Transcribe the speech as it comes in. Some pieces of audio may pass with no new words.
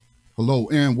Hello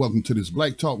and welcome to this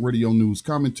Black Talk Radio News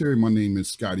commentary. My name is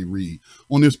Scotty Reed.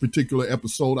 On this particular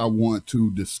episode, I want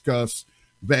to discuss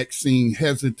vaccine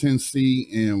hesitancy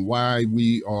and why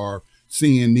we are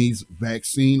seeing these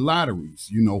vaccine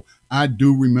lotteries. I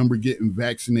do remember getting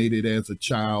vaccinated as a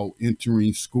child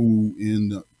entering school in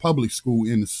the public school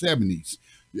in the 70s,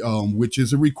 which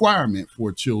is a requirement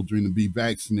for children to be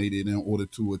vaccinated in order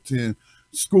to attend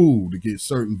school to get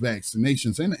certain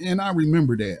vaccinations. And I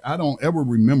remember that. I don't ever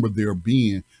remember there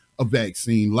being a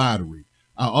vaccine lottery.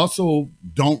 I also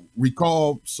don't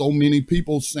recall so many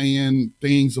people saying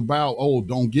things about, oh,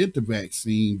 don't get the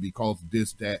vaccine because of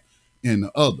this, that, and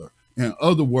the other. In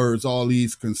other words, all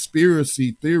these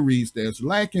conspiracy theories that's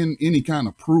lacking any kind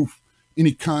of proof,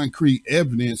 any concrete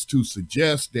evidence to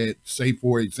suggest that, say,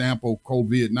 for example,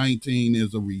 COVID-19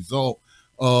 is a result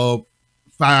of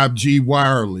 5G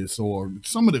wireless or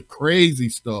some of the crazy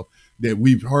stuff that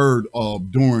we've heard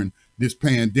of during this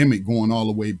pandemic going all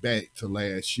the way back to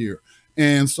last year.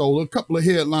 And so a couple of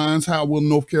headlines: how will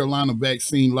North Carolina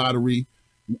vaccine lottery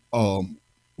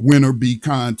winner be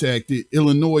contacted?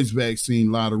 Illinois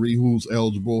vaccine lottery, who's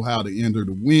eligible, how to enter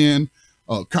to win.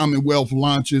 Commonwealth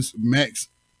launches Mass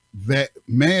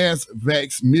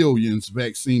Vax Millions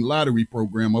vaccine lottery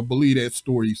program. I believe that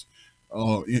story's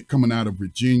coming out of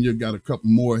Virginia. Got a couple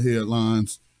more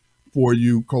headlines for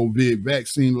you. COVID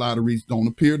vaccine lotteries don't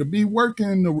appear to be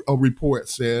working, a report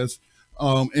says.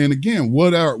 And again,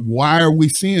 why are we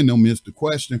seeing them is the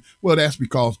question. Well, that's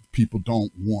because people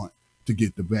don't want to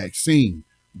get the vaccine.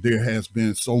 There has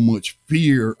been so much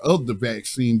fear of the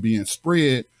vaccine being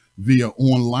spread via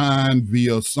online,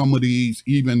 via some of these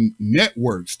even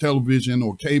networks, television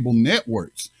or cable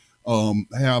networks,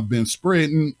 have been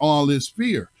spreading all this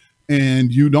fear.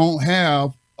 And you don't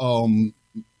have,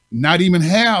 not even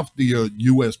half the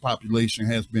U.S. population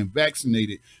has been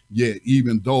vaccinated yet,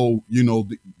 even though,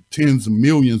 the tens of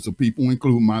millions of people,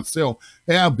 including myself,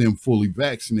 have been fully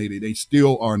vaccinated. They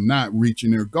still are not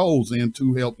reaching their goals. And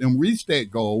to help them reach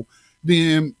that goal,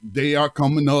 then they are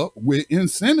coming up with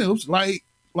incentives like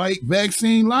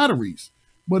vaccine lotteries.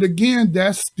 But again,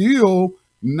 that's still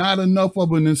not enough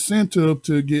of an incentive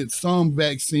to get some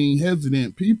vaccine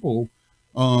hesitant people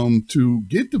to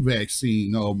get the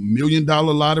vaccine. $1 million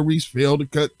lotteries fail to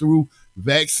cut through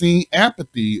vaccine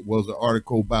apathy, was an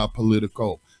article by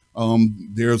Politico.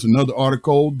 There's another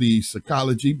article, the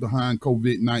psychology behind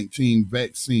COVID-19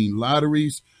 vaccine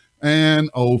lotteries, and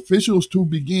officials to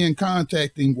begin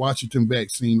contacting Washington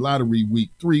Vaccine Lottery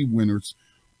Week 3 winners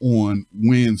on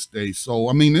Wednesday. So,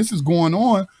 I mean, this is going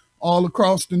on all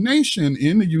across the nation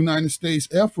in the United States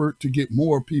effort to get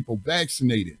more people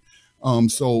vaccinated.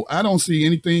 So I don't see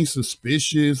anything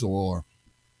suspicious or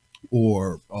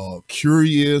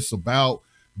curious about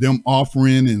them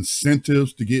offering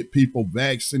incentives to get people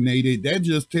vaccinated. That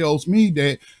just tells me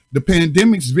that the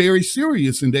pandemic's very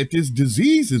serious and that this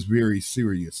disease is very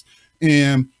serious.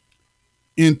 And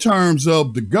in terms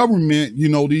of the government,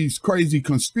 these crazy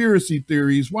conspiracy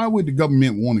theories, why would the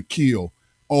government want to kill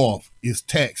off its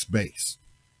tax base?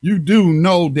 You do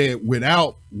know that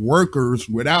without workers,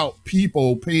 without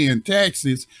people paying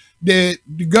taxes, that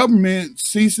the government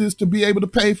ceases to be able to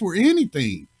pay for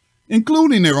anything,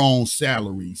 including their own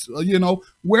salaries.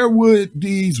 Where would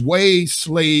these wage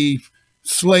slave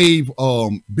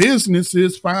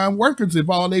businesses find workers if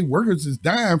all their workers is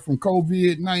dying from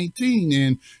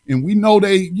COVID-19? And we know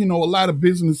a lot of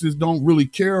businesses don't really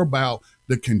care about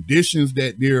the conditions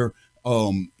that their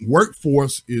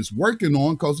workforce is working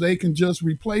on, because they can just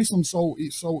replace them so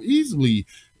easily,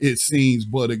 it seems.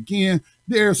 But again,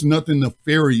 there's nothing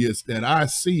nefarious that I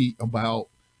see about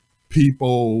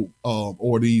people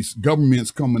or these governments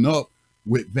coming up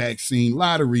with vaccine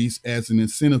lotteries as an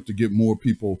incentive to get more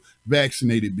people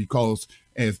vaccinated, because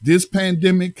as this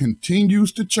pandemic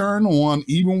continues to churn on,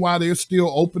 even while they're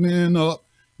still opening up,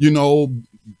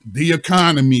 the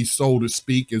economy, so to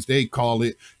speak, as they call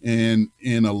it, and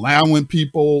allowing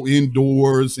people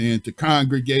indoors and to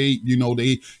congregate.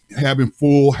 They having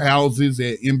full houses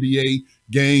at NBA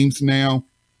games now.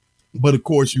 But of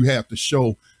course, you have to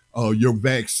show your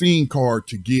vaccine card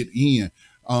to get in.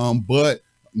 But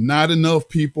not enough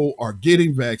people are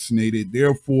getting vaccinated.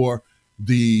 Therefore,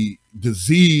 the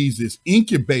disease is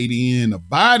incubating in the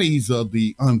bodies of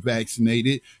the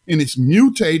unvaccinated, and it's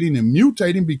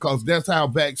mutating because that's how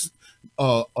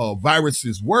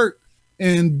viruses work.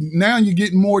 And now you're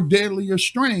getting more deadlier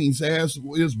strains, as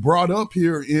is brought up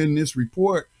here in this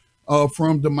report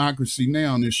from Democracy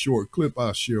Now! In this short clip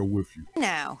I'll share with you.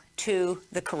 Now to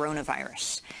the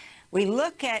coronavirus. We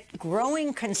look at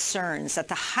growing concerns that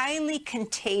the highly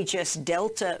contagious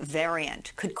Delta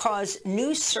variant could cause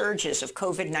new surges of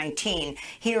COVID-19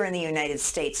 here in the United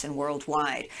States and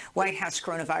worldwide. White House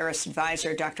coronavirus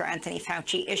advisor Dr. Anthony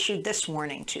Fauci issued this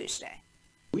warning Tuesday.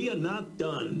 We are not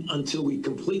done until we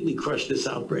completely crush this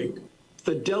outbreak.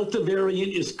 The Delta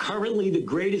variant is currently the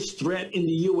greatest threat in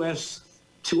the U.S.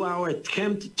 to our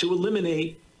attempt to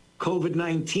eliminate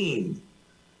COVID-19.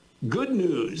 Good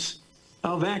news.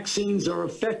 Our vaccines are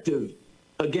effective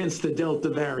against the Delta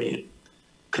variant.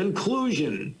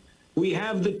 Conclusion, we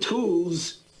have the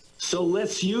tools, so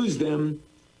let's use them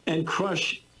and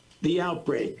crush the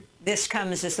outbreak. This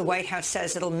comes as the White House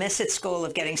says it'll miss its goal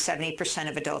of getting 70%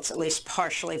 of adults at least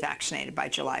partially vaccinated by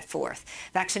July 4th.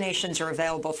 Vaccinations are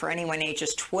available for anyone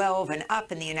ages 12 and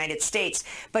up in the United States,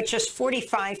 but just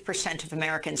 45% of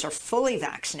Americans are fully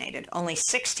vaccinated. Only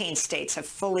 16 states have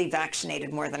fully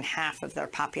vaccinated more than half of their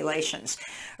populations.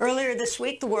 Earlier this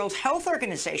week, the World Health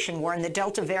Organization warned the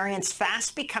Delta variant's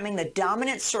fast becoming the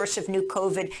dominant source of new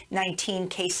COVID-19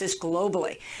 cases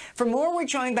globally. For more, we're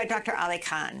joined by Dr. Ali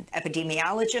Khan,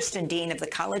 epidemiologist and Dean of the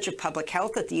College of Public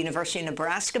Health at the University of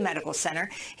Nebraska Medical Center.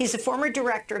 He's the former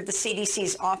director of the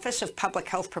CDC's Office of Public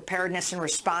Health Preparedness and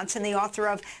Response and the author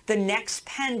of The Next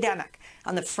Pandemic: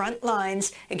 On the Front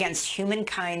Lines Against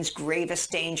Humankind's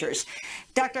Gravest Dangers.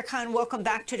 Dr. Khan, welcome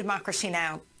back to Democracy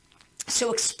Now!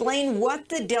 So explain what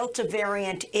the Delta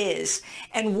variant is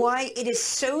and why it is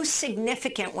so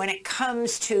significant when it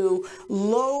comes to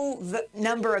low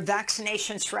number of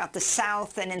vaccinations throughout the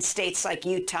South and in states like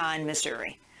Utah and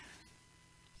Missouri.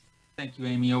 Thank you,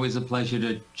 Amy. Always a pleasure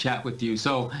to chat with you.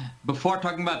 So before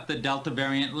talking about the Delta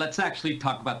variant, let's actually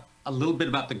talk about a little bit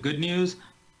about the good news.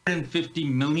 150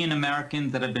 million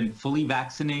Americans that have been fully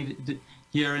vaccinated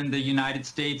here in the United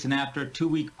States. And after a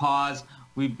 2-week pause,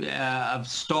 we've a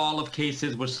stall of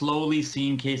cases. We're slowly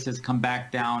seeing cases come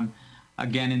back down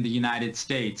again in the United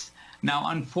States. Now,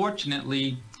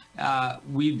 unfortunately,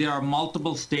 there are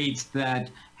multiple states that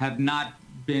have not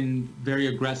been very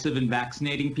aggressive in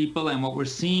vaccinating people, and what we're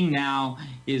seeing now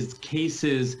is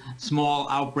cases, small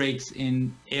outbreaks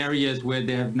in areas where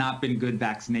there have not been good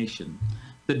vaccination.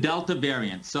 The Delta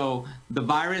variant, so the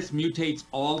virus mutates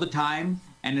all the time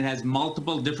and it has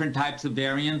multiple different types of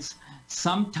variants.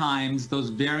 Sometimes those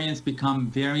variants become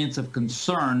variants of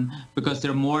concern because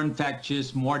they're more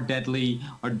infectious, more deadly,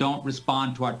 or don't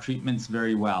respond to our treatments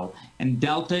very well. And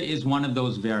Delta is one of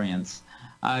those variants.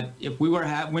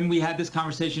 When we had this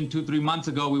conversation 2-3 months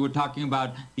ago, we were talking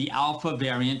about the Alpha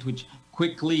variant, which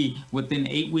quickly, within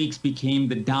 8 weeks, became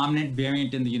the dominant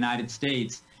variant in the United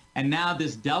States. And now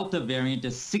this Delta variant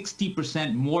is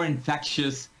 60% more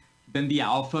infectious than the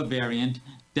Alpha variant,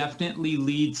 definitely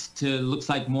leads to, looks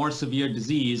like, more severe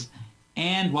disease.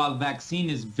 And while the vaccine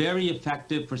is very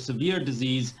effective for severe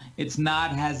disease, it's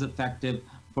not as effective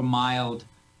for mild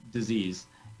disease.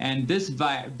 And this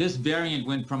variant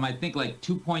went from, I think, like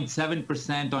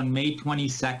 2.7% on May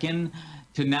 22nd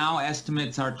to now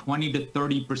estimates are 20 to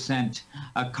 30%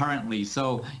 currently.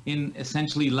 So in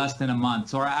essentially less than a month.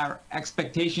 So our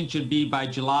expectation should be by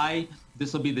July,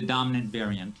 this will be the dominant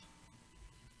variant.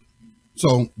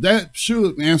 So that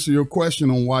should answer your question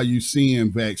on why you're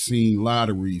seeing vaccine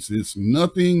lotteries. It's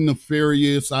nothing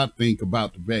nefarious, I think,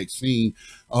 about the vaccine.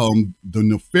 The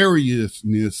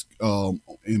nefariousness,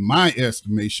 in my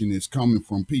estimation, is coming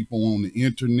from people on the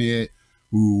internet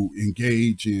who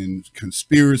engage in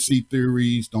conspiracy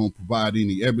theories, don't provide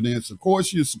any evidence. Of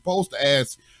course, you're supposed to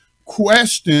ask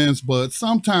questions, but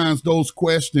sometimes those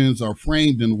questions are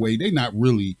framed in a way they're not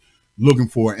really looking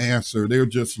for an answer. They're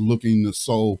just looking to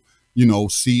sow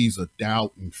seeds of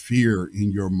doubt and fear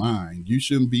in your mind. You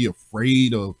shouldn't be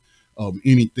afraid of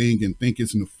anything and think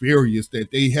it's nefarious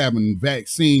that they having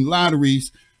vaccine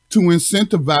lotteries to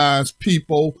incentivize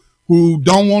people who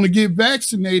don't want to get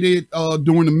vaccinated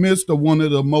during the midst of one of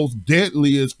the most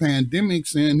deadliest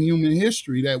pandemics in human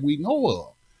history that we know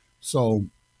of. So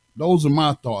those are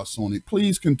my thoughts on it.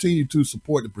 Please continue to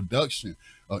support the production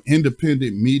of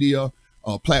independent media,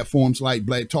 platforms like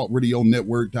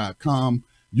BlackTalkRadioNetwork.com.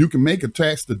 You can make a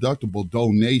tax-deductible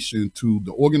donation to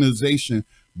the organization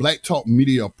Black Talk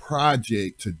Media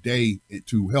Project today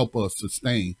to help us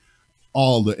sustain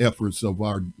all the efforts of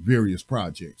our various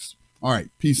projects. All right,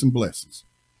 peace and blessings.